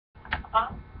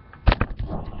Uh-huh.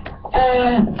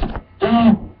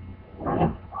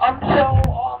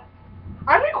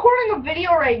 I'm recording a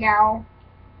video right now.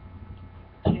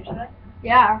 Seriously?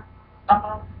 Yeah.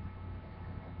 I'm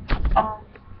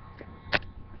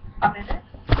in it.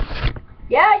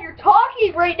 Yeah, you're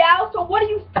talking right now, so what do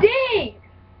you think?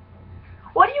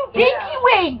 What do you think, Yeah. you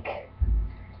wink?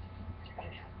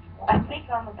 I think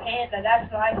I'm a panda,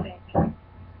 that's what I think.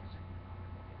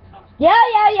 Yeah.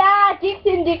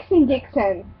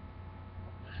 Dixon.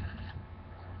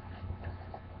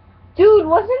 Dude,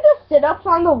 wasn't the sit-ups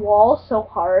on the wall so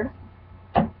hard?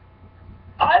 I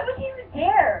wasn't even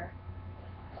there.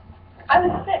 I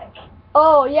was sick.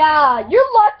 Oh, yeah,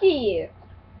 you're lucky.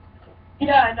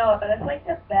 Yeah, I know, but that's like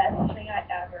the best thing I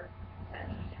ever.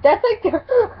 That's like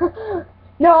the...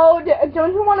 No,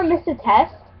 don't you want to miss a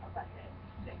test?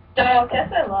 No,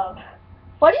 tests I love.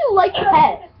 Why do you like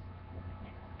tests?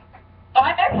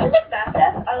 I actually like math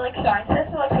tests. I like science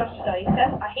tests. I like social studies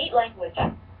tests. I hate language.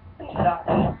 It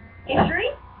sucks. History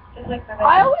is like my best.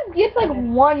 I always get like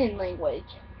 1 in language.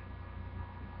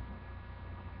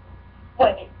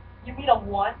 Wait, you mean a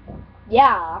 1?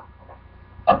 Yeah.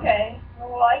 Okay.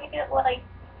 Well, I get like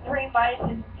 3 minuses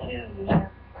and 2s.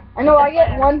 I know, I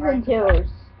get 1s and 2s,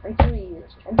 and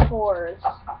 3s, and 4s.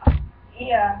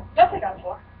 Yeah, that's what I got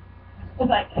 4. With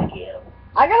like skill.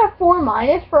 I got a 4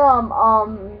 minus from,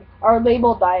 our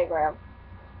label diagram.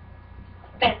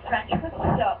 Man, French was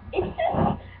so. It's just,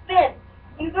 man,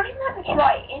 you don't even have to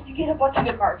try and you get a bunch of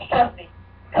good marks, trust me.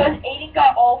 Because Aiden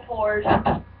got all 4s.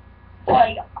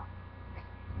 Like,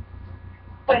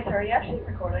 wait, so are you actually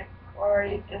recording? Or are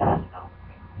you just, no?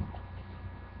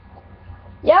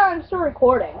 Yeah, I'm still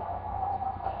recording.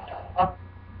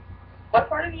 What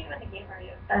part of you in the game are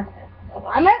you?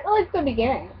 I'm at, like, the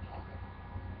beginning.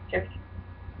 Sure.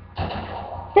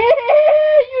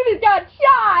 You just got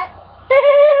shot!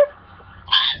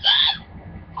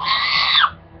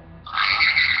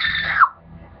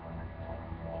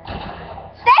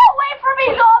 Stay away from me,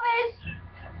 zombies!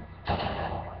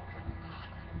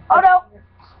 Oh no!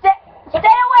 Stay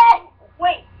away!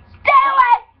 Wait! Stay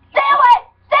away! Stay away!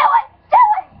 Stay away! Stay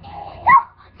away! No!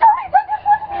 Zombies, I just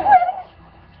want to be with.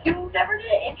 You never did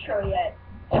an intro yet,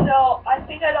 so I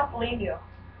think I don't believe you.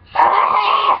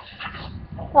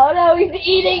 Oh no, he's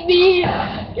eating me!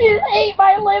 He just ate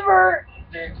my liver!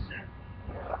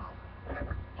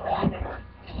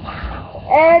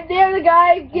 And the other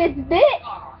guy gets bit!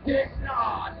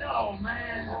 No,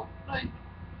 man.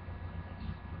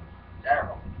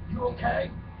 Daryl, you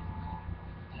okay?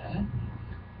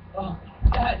 Oh,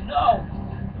 God, no!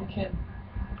 You can't.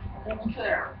 Who's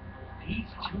there? He's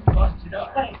too busted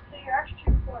up. Wait, so you're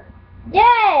actually recording?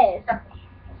 Yes!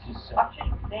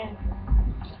 Watching then.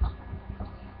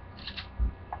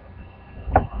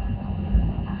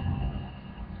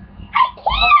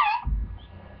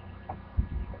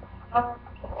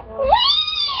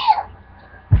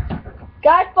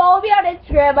 Guys, follow me on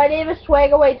Instagram. My name is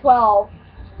Swagaway12.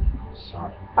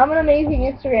 Sorry. I'm an amazing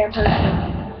Instagram person.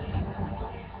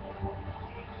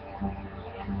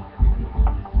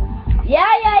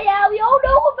 Yeah. We all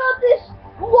know about this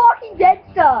Walking Dead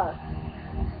stuff.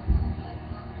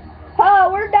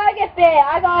 Oh, where did I get bit?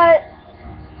 I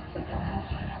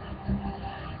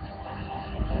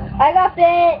got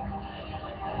bit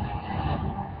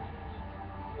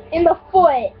in the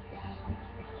foot.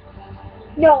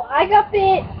 No, I got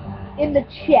bit in the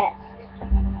chest.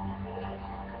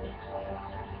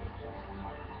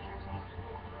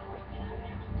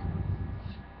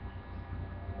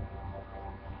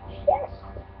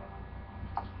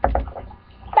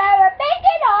 Better break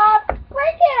it off!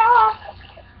 Break it off!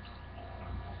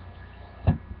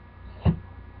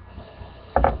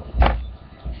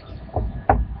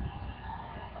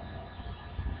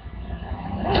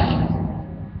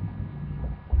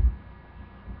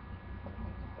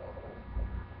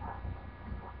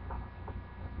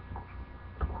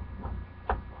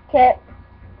 Okay.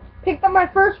 Picked up my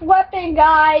first weapon,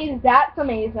 guys. That's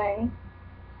amazing.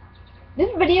 This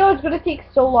video is going to take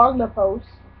so long to post.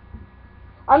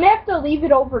 I'm going to have to leave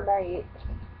it overnight.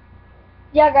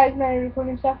 Yeah, guys, my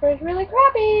recording software is really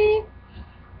crappy.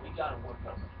 We gotta work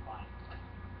up a plan.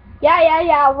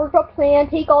 Yeah. Work up plan,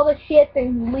 take all the shit,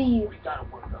 and leave. We gotta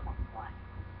work up a plan.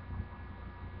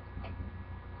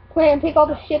 Plan, take all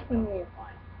the shit and leave.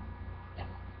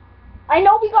 I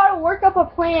know we gotta work up a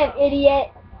plan,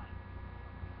 idiot.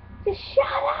 Just shut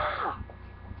up.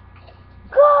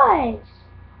 Guys.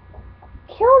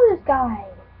 Kill this guy.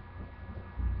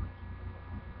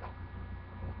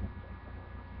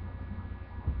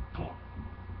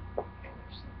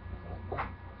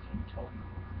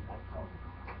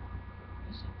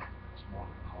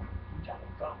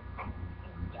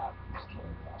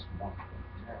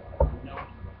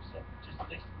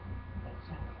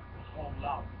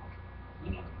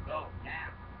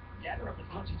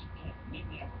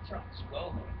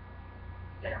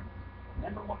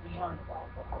 Remember what we learned about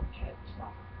our kids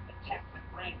from attack the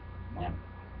brain. Remember,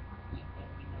 we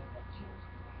know that too.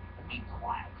 And be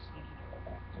quiet, sneaking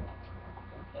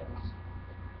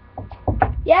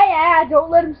up. Yeah, don't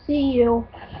let him see you.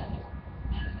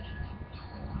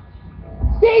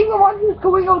 Being the one who's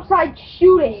going outside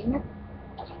shooting.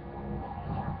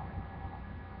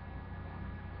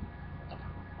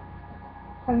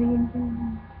 Coming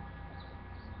in.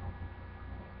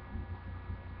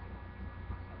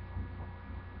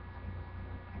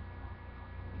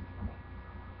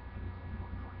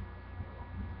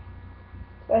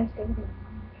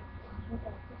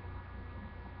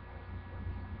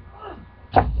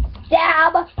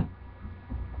 Stab!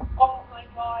 Oh my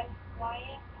god,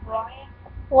 Ryan,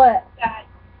 What? that.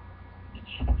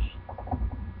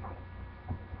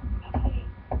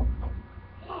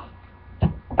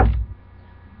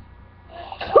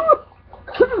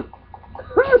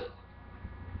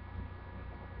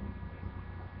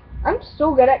 I'm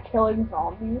so good at killing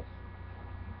zombies.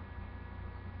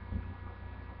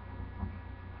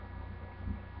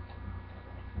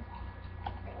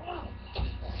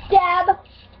 Stab!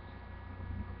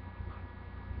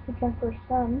 It's my first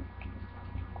son.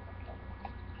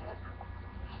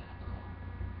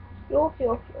 Fuel.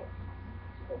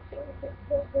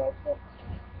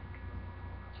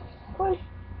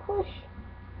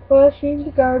 Pushing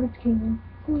the garbage can.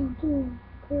 Pushing the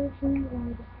garbage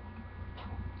can.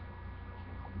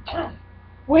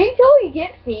 Wait until we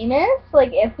get famous,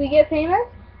 like if we get famous,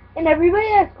 and everybody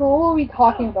at school will be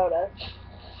talking about us.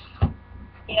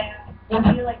 Yeah, we'll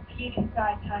be like PewDiePie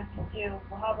times 2.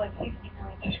 We'll have like 60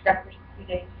 million subscribers in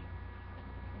 2 days.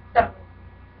 So,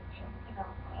 you know.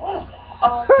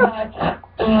 Oh god.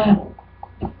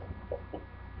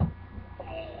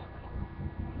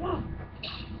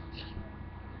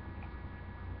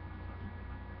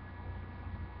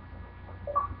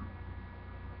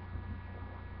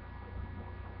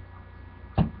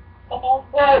 Oh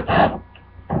god.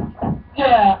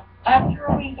 Yeah, after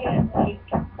we get like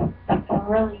a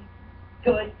really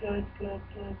good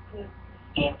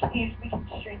game computers, we can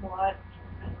stream a lot.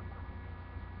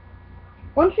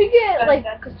 Once we get like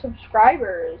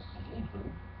subscribers.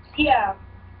 Yeah,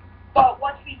 but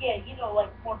once we get, you know,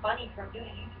 like more money from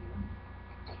doing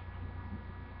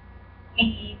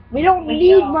YouTube, we don't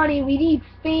need money, we need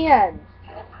fans.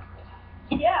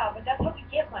 Yeah, but that's how we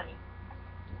get money.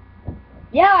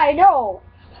 Yeah, I know.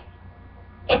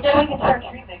 And then we can start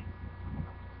streaming.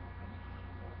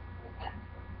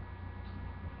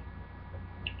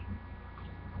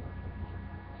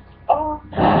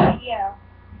 Yeah.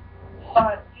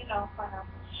 But, you know, for now.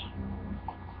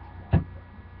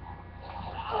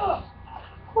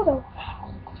 Hold on.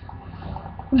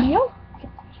 Leo?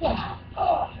 Yeah.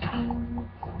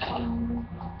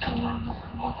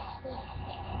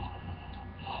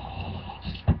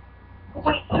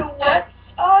 Wait, so what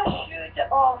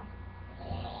should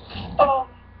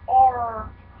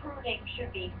our crew name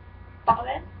should be?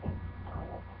 Common?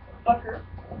 Bucker?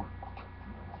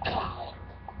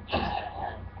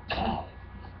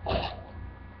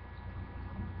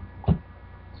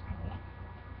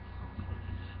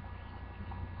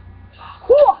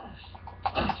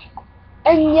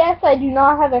 And yes, I do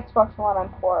not have Xbox One, I'm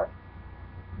poor.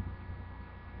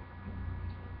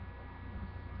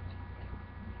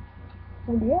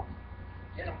 Leo?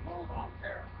 Get a move on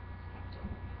there.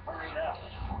 Hurry up.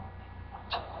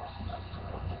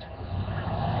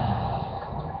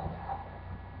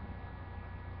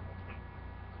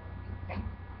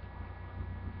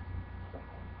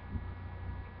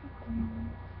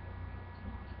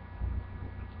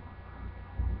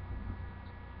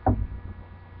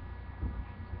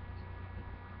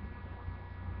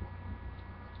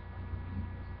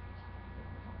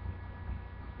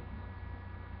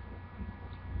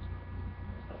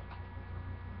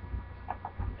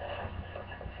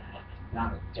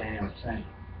 Not a damn thing.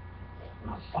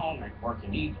 My phone ain't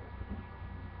working either.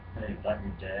 Hey, got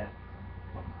your dad?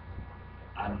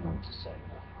 I don't know what to say.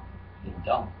 You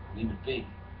don't. Leave it be.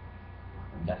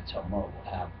 We gotta tell Merle what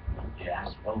happened. Yeah, I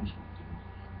suppose we do.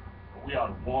 But we ought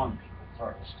to warn people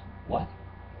first. What?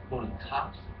 Go to the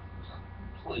cops?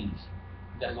 Please.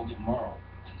 We gotta go get Merle.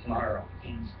 Merle,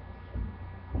 he's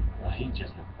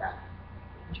just a guy.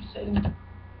 What'd you say to me?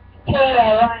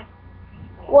 Yeah, right.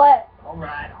 What?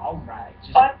 Alright.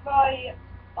 Just... I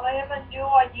have a new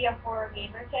idea for a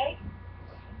gamer tag.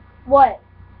 What?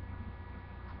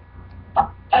 I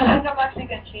think I'm actually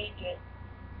gonna change it.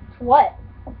 What?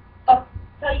 I'll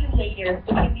tell you later. It's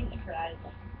gonna be a surprise.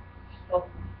 So.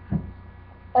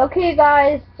 Okay,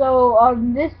 guys, so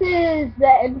this is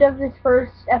the end of this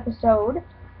first episode.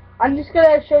 I'm just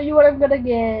gonna show you what I'm gonna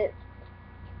get.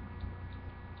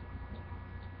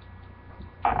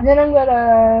 Then I'm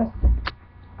gonna...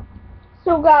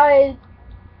 So guys,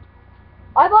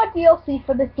 I bought DLC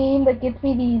for this game that gets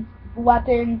me these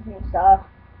weapons and stuff.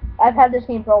 I've had this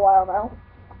game for a while now.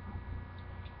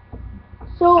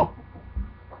 So,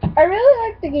 I really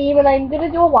like the game and I'm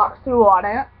gonna do a walkthrough on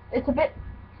it. It's a bit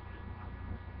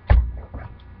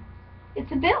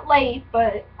late,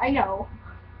 but I know.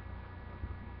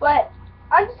 But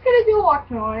I'm just gonna do a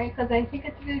walkthrough on it because I think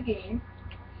it's a good game.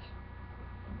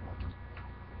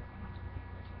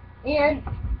 And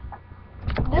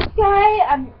this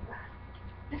guy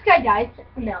died.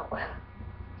 No,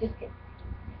 just kidding.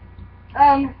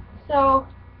 So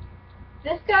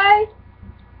this guy,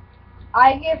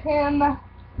 I give him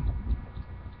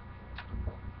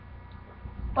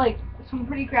like some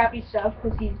pretty crappy stuff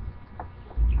because he's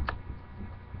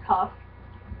tough.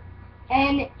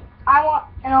 And I'll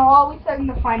always send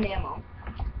him to find ammo.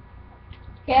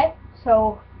 Okay,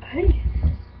 so peace.